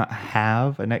do not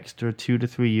have an extra 2 to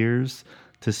 3 years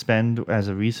to spend as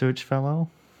a research fellow,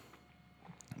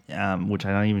 which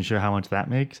I'm not even sure how much that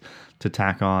makes, to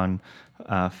tack on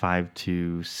 5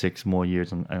 to 6 more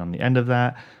years on the end of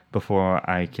that before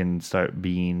I can start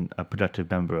being a productive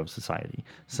member of society.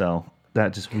 So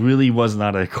that just really was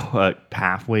not a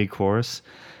pathway course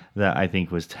that I think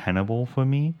was tenable for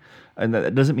me. And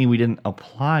that doesn't mean we didn't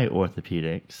apply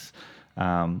orthopedics.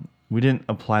 We didn't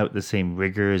apply with the same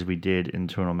rigor as we did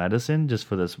internal medicine, just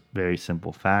for this very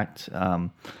simple fact,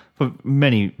 for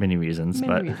many, many reasons.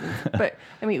 But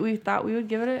I mean, we thought we would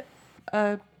give it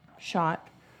a shot,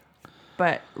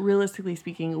 but realistically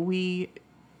speaking, we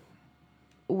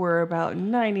were about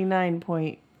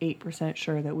 99.8%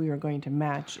 sure that we were going to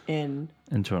match in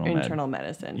internal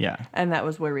medicine. Yeah. And that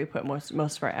was where we put most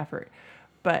of our effort.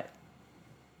 But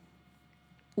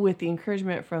with the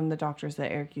encouragement from the doctors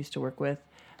that Eric used to work with,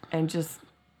 and just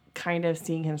kind of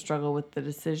seeing him struggle with the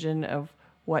decision of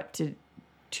what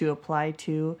to apply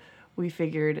to, we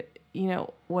figured,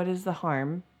 what is the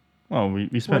harm? Well,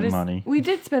 we spent money. We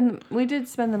did spend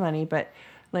the money, but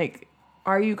like,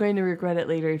 are you going to regret it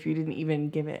later if you didn't even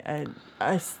give it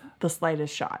the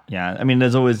slightest shot? Yeah, I mean,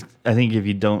 there's always, I think if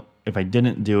you don't if I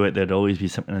didn't do it, there'd always be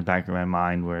something in the back of my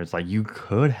mind where it's like, you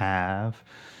could have,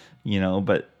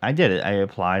 but I did it. I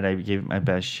applied. I gave it my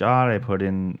best shot. I put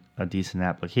in a decent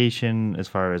application as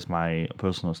far as my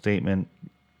personal statement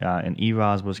and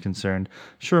EROS was concerned.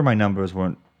 Sure, my numbers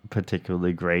weren't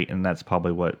particularly great, and that's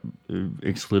probably what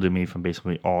excluded me from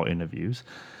basically all interviews.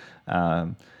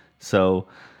 So,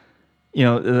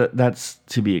 that's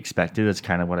to be expected. That's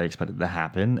kind of what I expected to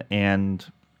happen.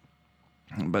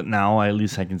 But now at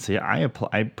least I can say I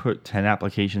put 10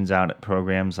 applications out at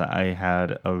programs that I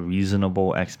had a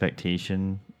reasonable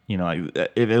expectation.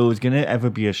 If it was going to ever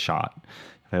be a shot,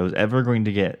 if I was ever going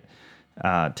to get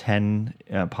 10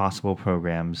 possible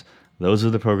programs, those are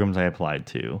the programs I applied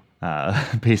to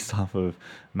based off of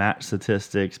match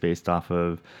statistics, based off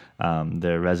of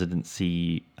their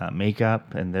residency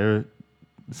makeup and their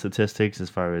statistics as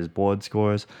far as board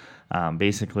scores.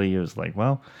 Basically, it was like,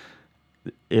 well,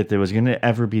 if there was going to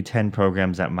ever be 10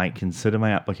 programs that might consider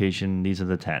my application, these are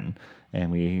the 10.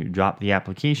 And we dropped the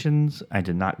applications. I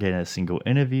did not get a single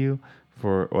interview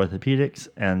for orthopedics.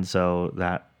 And so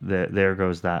there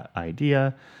goes that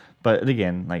idea. But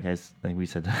again, like we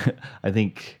said, I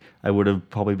think I would have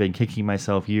probably been kicking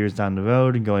myself years down the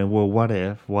road and going, well, what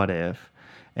if?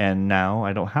 And now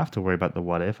I don't have to worry about the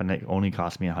what if, and it only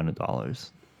cost me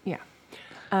 $100. Yeah.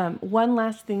 One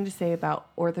last thing to say about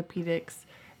orthopedics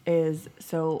is,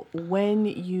 so when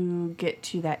you get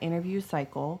to that interview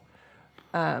cycle,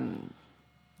 there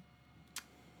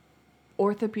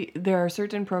are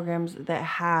certain programs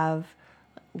that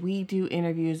we do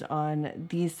interviews on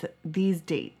these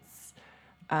dates,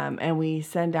 and we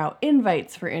send out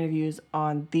invites for interviews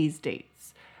on these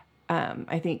dates.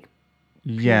 I think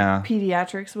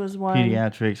pediatrics was one.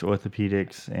 Pediatrics,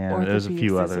 orthopedics, and there's a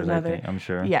few others, I think, I'm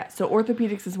sure. Yeah, so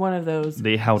orthopedics is one of those.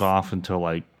 They held off until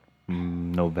like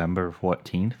November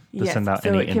 14th to send out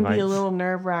any invites. So it can be a little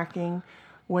nerve-wracking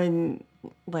when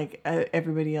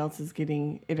everybody else is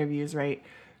getting interviews, right?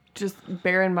 Just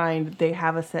bear in mind they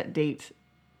have a set date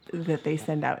that they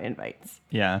send out invites.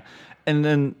 Yeah, and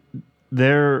then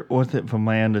from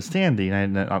my understanding,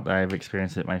 I've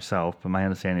experienced it myself, but my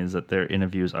understanding is that their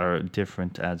interviews are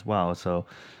different as well. So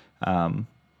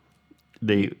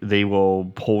they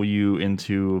will pull you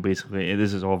into, basically,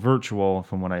 this is all virtual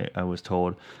from what I was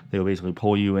told. They will basically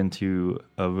pull you into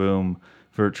a room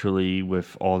virtually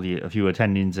with a few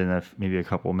attendings and maybe a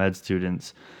couple med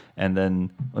students, and then,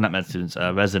 well, not med students,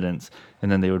 residents, and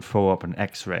then they would throw up an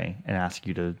x-ray and ask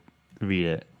you to read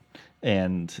it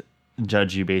and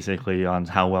judge you basically on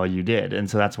how well you did. And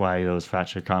so that's why those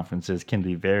fracture conferences can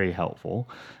be very helpful,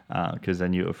 because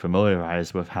then you're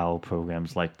familiarized with how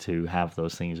programs like to have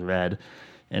those things read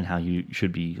and how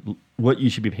what you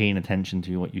should be paying attention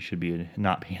to, what you should be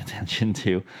not paying attention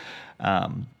to.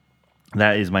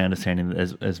 That is my understanding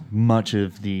as much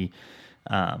of the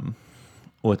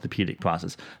orthopedic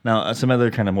process. Now, some other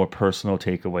kind of more personal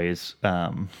takeaways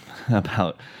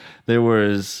about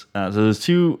there's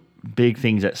two big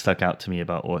things that stuck out to me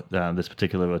about this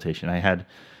particular rotation. I had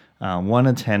one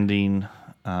attending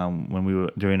when we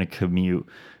were during a commute.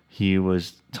 He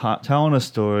was telling a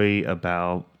story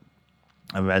about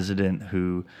a resident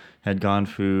who had gone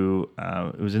through,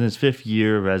 it was in his 5th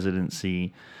year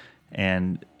residency,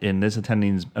 and in this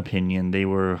attending's opinion, they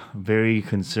were very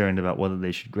concerned about whether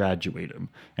they should graduate him.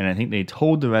 And I think they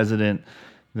told the resident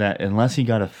that unless he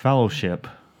got a fellowship,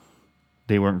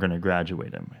 they weren't going to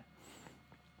graduate him.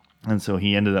 And so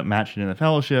he ended up matching in the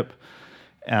fellowship,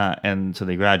 and so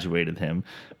they graduated him.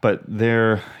 But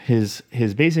his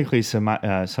basically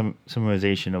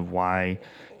summarization of why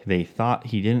they thought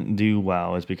he didn't do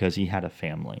well is because he had a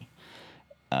family.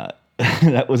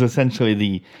 That was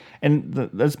essentially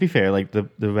let's be fair, like the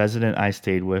resident I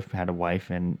stayed with had a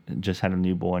wife and just had a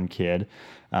newborn kid.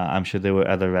 I'm sure there were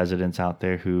other residents out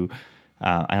there who,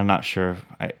 I'm not sure,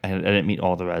 I didn't meet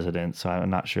all the residents, so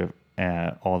I'm not sure if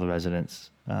all the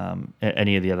residents,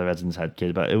 any of the other residents had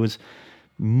kids, but it was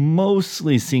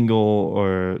mostly single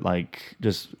or like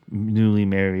just newly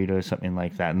married or something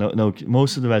like that. No,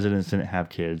 most of the residents didn't have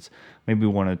kids. Maybe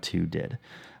one or two did.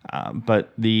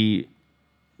 But the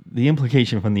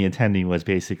implication from the attending was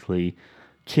basically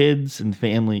kids and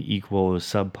family equals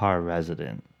subpar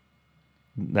resident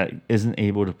that isn't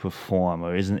able to perform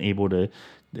or isn't able to,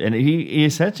 and he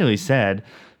essentially said,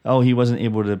 he wasn't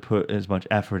able to put as much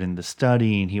effort into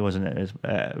studying. He wasn't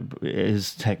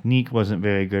his technique wasn't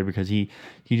very good because he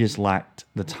just lacked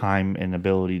the time and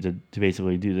ability to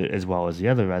basically do that as well as the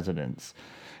other residents.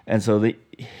 And so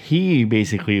he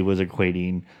basically was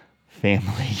equating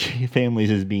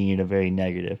families as being a very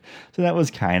negative. So that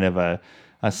was kind of a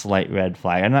a slight red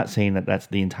flag. I'm not saying that that's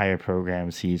the entire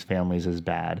program sees families as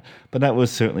bad, but that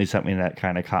was certainly something that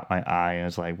kind of caught my eye. I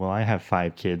was like, well, I have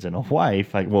 5 kids and a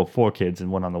wife, 4 kids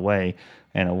and one on the way,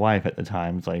 and a wife at the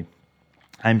time. It's like,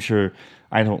 I'm sure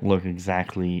I don't look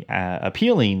exactly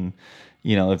appealing,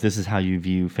 if this is how you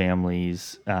view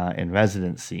families in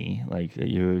residency. Like,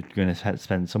 you're going to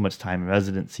spend so much time in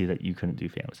residency that you couldn't do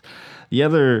families. The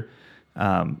other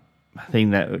thing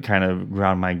that kind of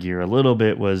ground my gear a little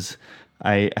bit was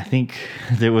I think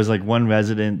there was like one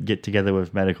resident get together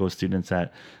with medical students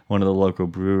at one of the local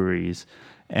breweries,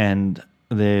 and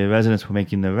the residents were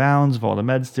making the rounds of all the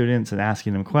med students and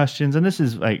asking them questions. And this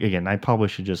is like, again, I probably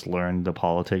should just learn the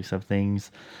politics of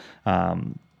things,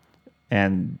 and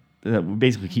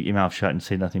basically keep your mouth shut and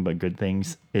say nothing but good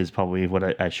things is probably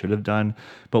what I should have done.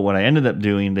 But what I ended up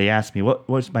doing, they asked me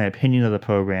what's my opinion of the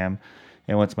program,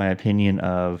 and what's my opinion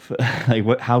of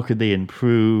how could they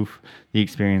improve the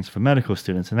experience for medical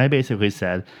students. And I basically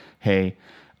said, hey,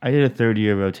 I did a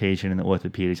 3rd-year rotation in the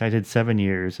orthopedics. I did 7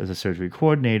 years as a surgery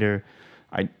coordinator.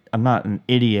 I'm not an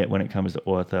idiot when it comes to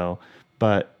ortho,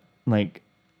 but I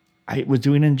was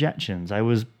doing injections. I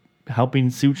was helping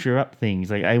suture up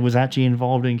things. I was actually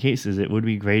involved in cases. It would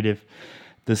be great if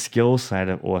the skill side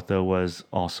of ortho was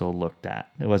also looked at.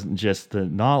 It wasn't just the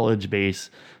knowledge base,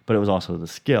 but it was also the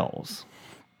skills.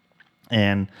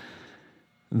 And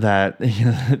that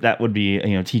that would be,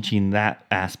 teaching that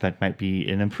aspect might be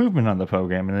an improvement on the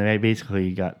program. And I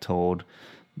basically got told,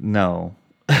 no,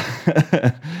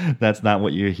 that's not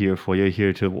what you're here for. You're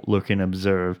here to look and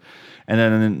observe. And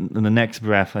then in the next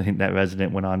breath, I think that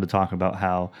resident went on to talk about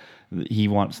how he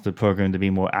wants the program to be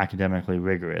more academically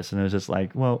rigorous. And it was just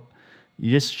like, well,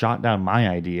 you just shot down my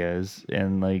ideas.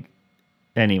 And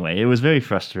anyway, it was very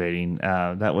frustrating.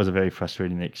 That was a very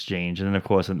frustrating exchange. And then, of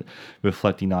course,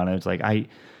 reflecting on it, it's like I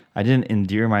didn't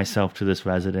endear myself to this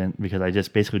resident because I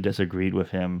just basically disagreed with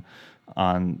him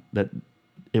on that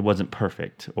it wasn't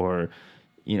perfect, or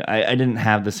I didn't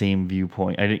have the same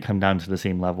viewpoint. I didn't come down to the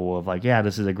same level of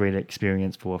this is a great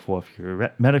experience for a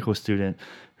 4th-year medical student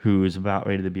who is about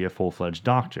ready to be a full-fledged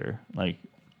doctor. In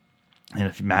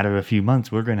a matter of a few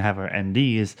months, we're going to have our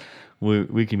MDs.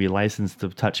 We can be licensed to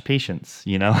touch patients,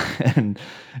 and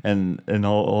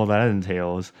all that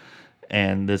entails.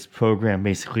 And this program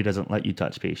basically doesn't let you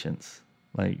touch patients.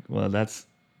 That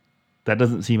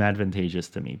doesn't seem advantageous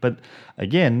to me. But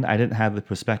again, I didn't have the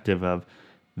perspective of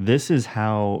this is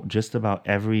how just about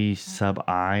every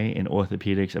sub-I in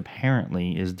orthopedics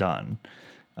apparently is done.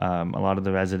 A lot of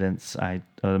the residents,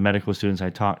 the medical students I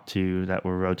talked to that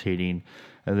were rotating,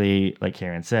 they, like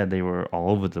Karen said, they were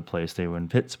all over the place. They were in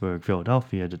Pittsburgh,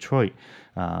 Philadelphia, Detroit,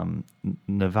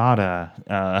 Nevada,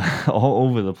 all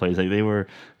over the place. They were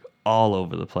all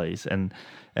over the place. And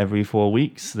every 4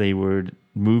 weeks, they would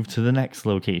move to the next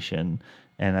location.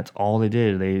 And that's all they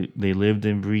did. They lived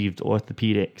and breathed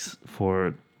orthopedics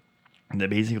for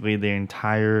basically their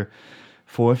entire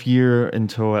 4th year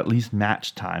until at least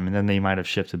match time. And then they might have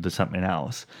shifted to something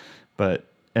else.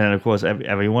 And of course,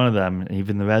 every one of them,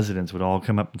 even the residents, would all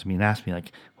come up to me and ask me,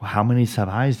 well, how many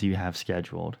sub-Is do you have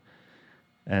scheduled?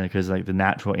 And because the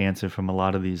natural answer from a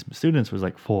lot of these students was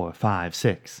 4, 5,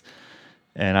 6.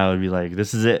 And I would be like,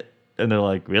 this is it. And they're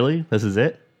like, really? This is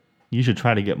it? You should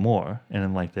try to get more. And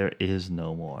I'm like, there is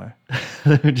no more.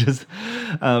 Just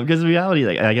because the reality,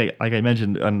 like I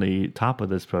mentioned on the top of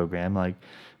this program,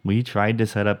 we tried to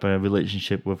set up a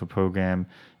relationship with a program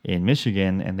in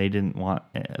Michigan, and they didn't want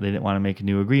to make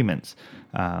new agreements.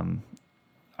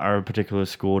 Our particular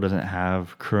school doesn't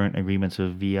have current agreements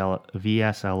with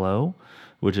VSLO,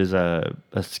 which is a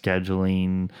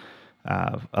scheduling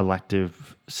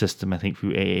elective system. I think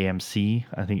through AAMC.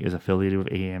 I think is affiliated with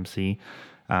AAMC.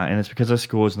 And it's because our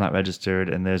school is not registered,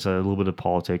 and there's a little bit of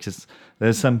politics.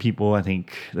 There's some people, I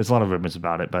think, there's a lot of rumors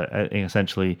about it, but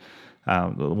essentially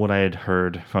what I had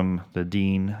heard from the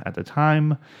dean at the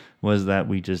time was that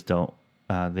we just don't,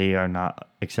 they are not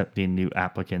accepting new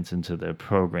applicants into the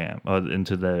program, or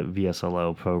into the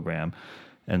VSLO program.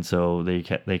 And so they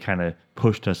kind of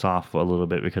pushed us off a little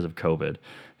bit because of COVID.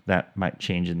 That might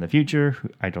change in the future.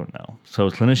 I don't know.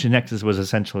 So Clinician Nexus was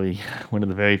essentially one of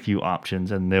the very few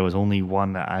options, and there was only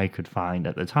one that I could find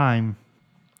at the time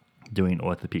doing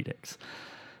orthopedics.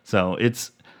 So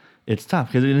it's tough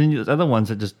because there's other ones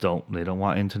that just don't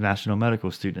want international medical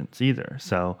students either.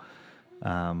 So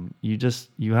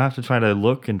you have to try to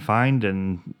look and find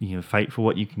and fight for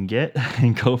what you can get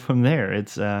and go from there.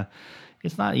 It's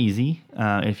not easy.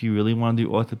 If you really want to do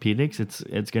orthopedics,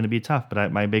 it's going to be tough.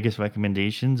 But my biggest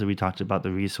recommendations, we talked about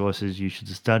the resources you should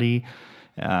study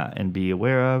and be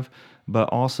aware of, but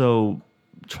also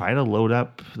try to load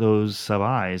up those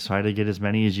sub-Is, try to get as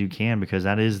many as you can, because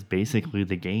that is basically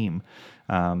the game.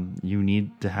 You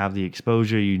need to have the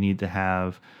exposure. You need to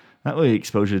have not really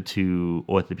exposure to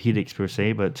orthopedics per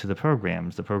se, but to the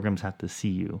programs. The programs have to see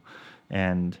you.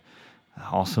 And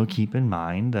also keep in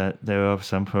mind that there are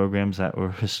some programs that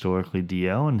were historically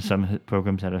DO and some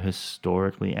programs that are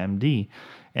historically MD.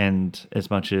 And as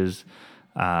much as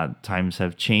times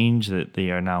have changed, that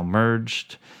they are now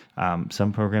merged,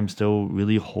 some programs still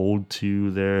really hold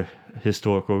to their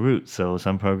historical roots. So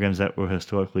some programs that were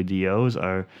historically DOs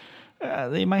are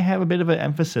they might have a bit of an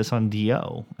emphasis on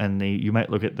DO, and you might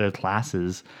look at their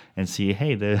classes and see,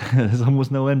 hey, there's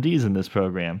almost no MDs in this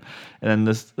program. And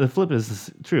then the flip is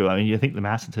true. I mean, I think the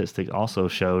math statistics also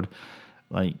showed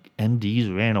like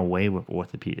MDs ran away with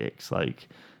orthopedics. Like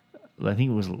I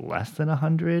think it was less than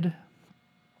 100,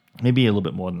 maybe a little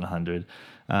bit more than 100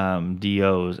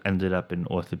 DOs ended up in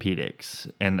orthopedics.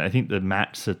 And I think the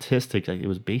match statistics, like it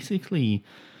was basically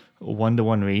a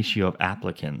 1-to-1 ratio of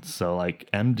applicants. So like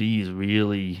MDs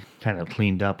really kind of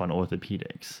cleaned up on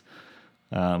orthopedics.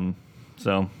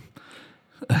 So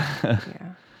yeah.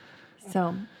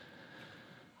 So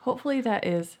hopefully that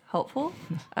is helpful.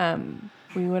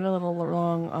 We went a little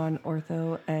long on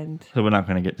ortho, and so we're not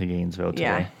going to get to Gainesville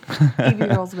today. Yeah,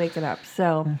 8-year-olds waking up.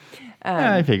 So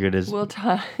I figured it is. We'll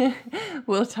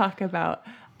talk about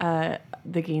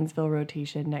the Gainesville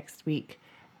rotation next week,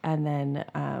 and then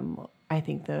I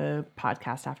think the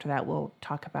podcast after that will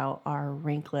talk about our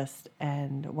rank list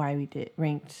and why we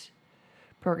ranked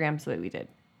programs the way we did.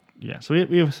 Yeah, so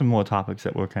we have some more topics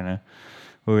that we're going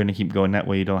to keep going. That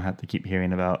way you don't have to keep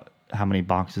hearing about how many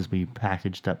boxes we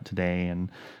packaged up today and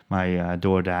my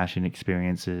door dashing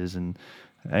experiences. And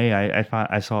hey,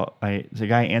 I saw the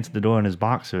guy answered the door in his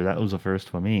boxer. That was a first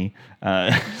for me.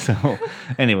 So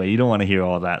anyway, you don't want to hear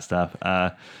all that stuff.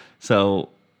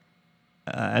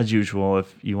 As usual,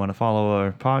 if you want to follow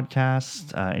our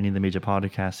podcast, any of the major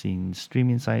podcasting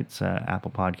streaming sites,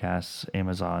 Apple Podcasts,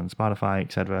 Amazon, Spotify,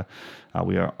 etc.,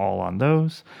 we are all on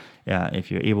those.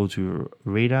 If you're able to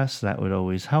rate us, that would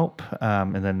always help.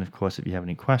 And then, of course, if you have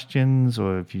any questions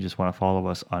or if you just want to follow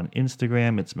us on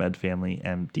Instagram, it's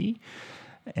MedFamilyMD.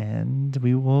 And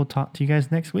we will talk to you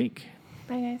guys next week.